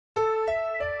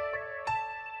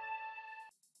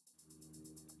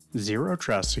Zero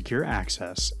Trust Secure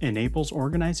Access enables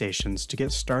organizations to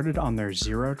get started on their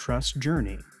Zero Trust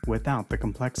journey without the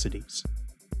complexities.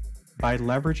 By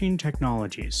leveraging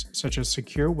technologies such as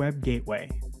Secure Web Gateway,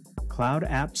 Cloud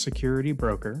App Security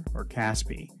Broker or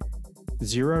CASB,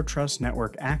 Zero Trust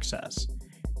Network Access,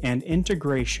 and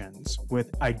integrations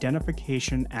with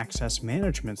identification access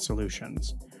management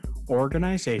solutions,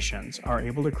 organizations are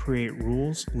able to create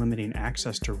rules limiting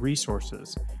access to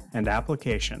resources and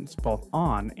applications both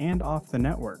on and off the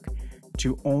network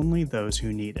to only those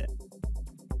who need it.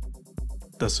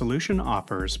 The solution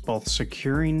offers both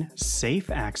securing safe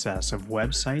access of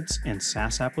websites and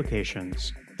SaaS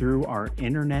applications through our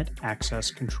Internet Access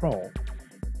Control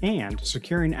and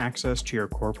securing access to your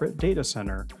corporate data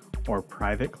center or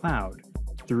private cloud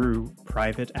through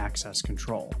Private Access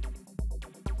Control.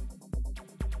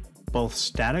 Both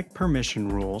static permission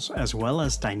rules as well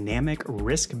as dynamic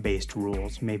risk-based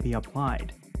rules may be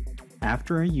applied.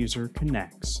 After a user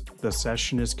connects, the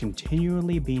session is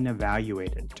continually being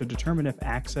evaluated to determine if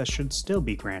access should still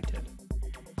be granted.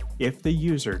 If the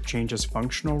user changes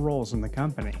functional roles in the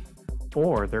company,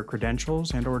 or their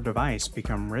credentials and/or device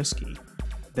become risky,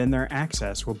 then their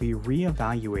access will be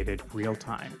re-evaluated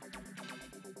real-time.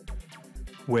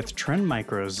 With Trend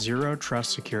Micro's Zero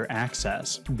Trust Secure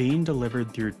Access being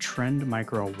delivered through Trend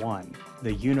Micro One,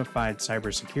 the unified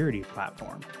cybersecurity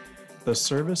platform, the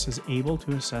service is able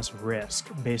to assess risk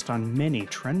based on many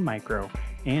Trend Micro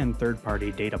and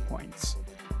third-party data points.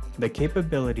 The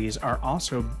capabilities are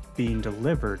also being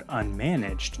delivered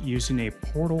unmanaged using a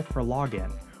portal for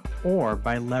login or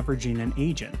by leveraging an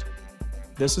agent.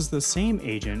 This is the same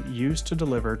agent used to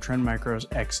deliver Trend Micro's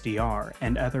XDR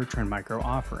and other Trend Micro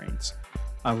offerings,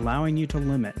 allowing you to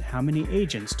limit how many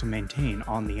agents to maintain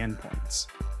on the endpoints.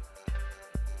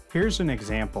 Here's an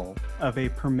example of a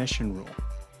permission rule.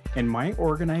 In my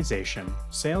organization,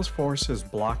 Salesforce is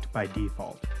blocked by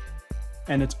default,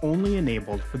 and it's only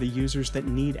enabled for the users that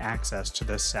need access to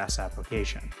this SaaS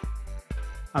application.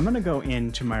 I'm going to go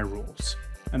into my rules,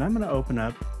 and I'm going to open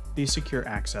up the secure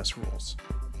access rules.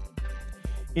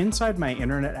 Inside my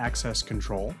Internet Access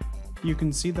Control, you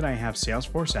can see that I have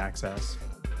Salesforce Access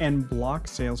and block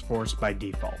Salesforce by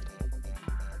default.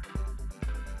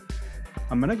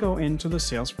 I'm going to go into the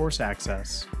Salesforce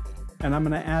Access and I'm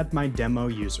going to add my demo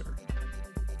user.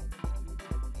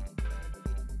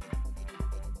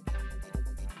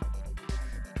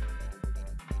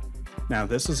 Now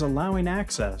this is allowing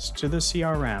access to the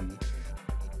CRM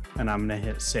and I'm going to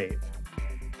hit save.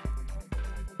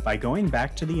 By going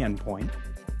back to the endpoint,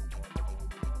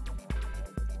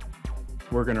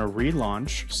 we're going to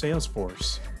relaunch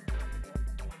Salesforce.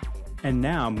 And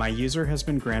now my user has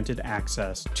been granted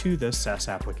access to this SaaS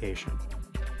application.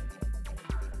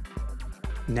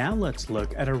 Now let's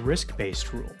look at a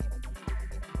risk-based rule.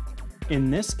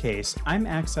 In this case, I'm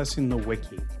accessing the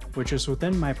wiki, which is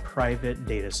within my private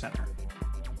data center.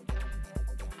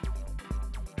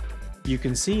 You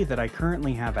can see that I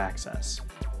currently have access,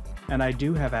 and I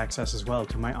do have access as well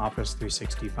to my Office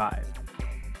 365.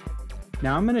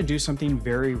 Now I'm going to do something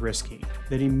very risky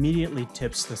that immediately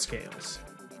tips the scales.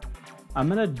 I'm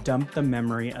going to dump the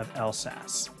memory of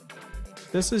LSAS.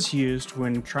 This is used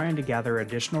when trying to gather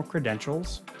additional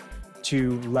credentials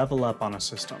to level up on a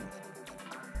system.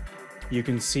 You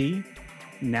can see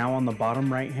now on the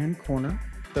bottom right-hand corner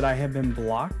that I have been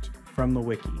blocked from the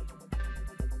wiki.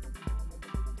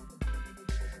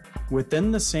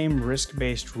 Within the same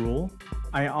risk-based rule,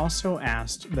 I also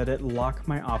asked that it lock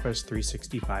my Office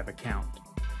 365 account.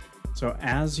 So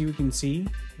as you can see,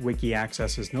 wiki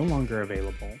access is no longer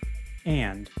available,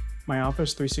 and my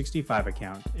Office 365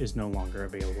 account is no longer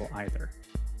available either.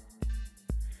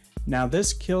 Now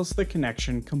this kills the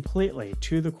connection completely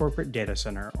to the corporate data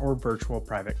center or virtual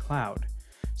private cloud.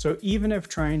 So even if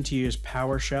trying to use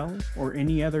PowerShell or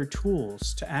any other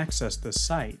tools to access this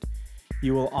site,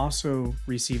 you will also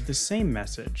receive the same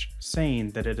message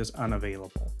saying that it is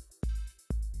unavailable.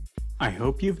 I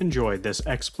hope you've enjoyed this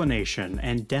explanation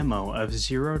and demo of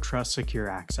Zero Trust Secure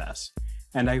Access,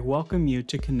 and I welcome you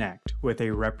to connect with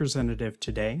a representative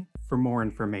today for more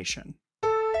information.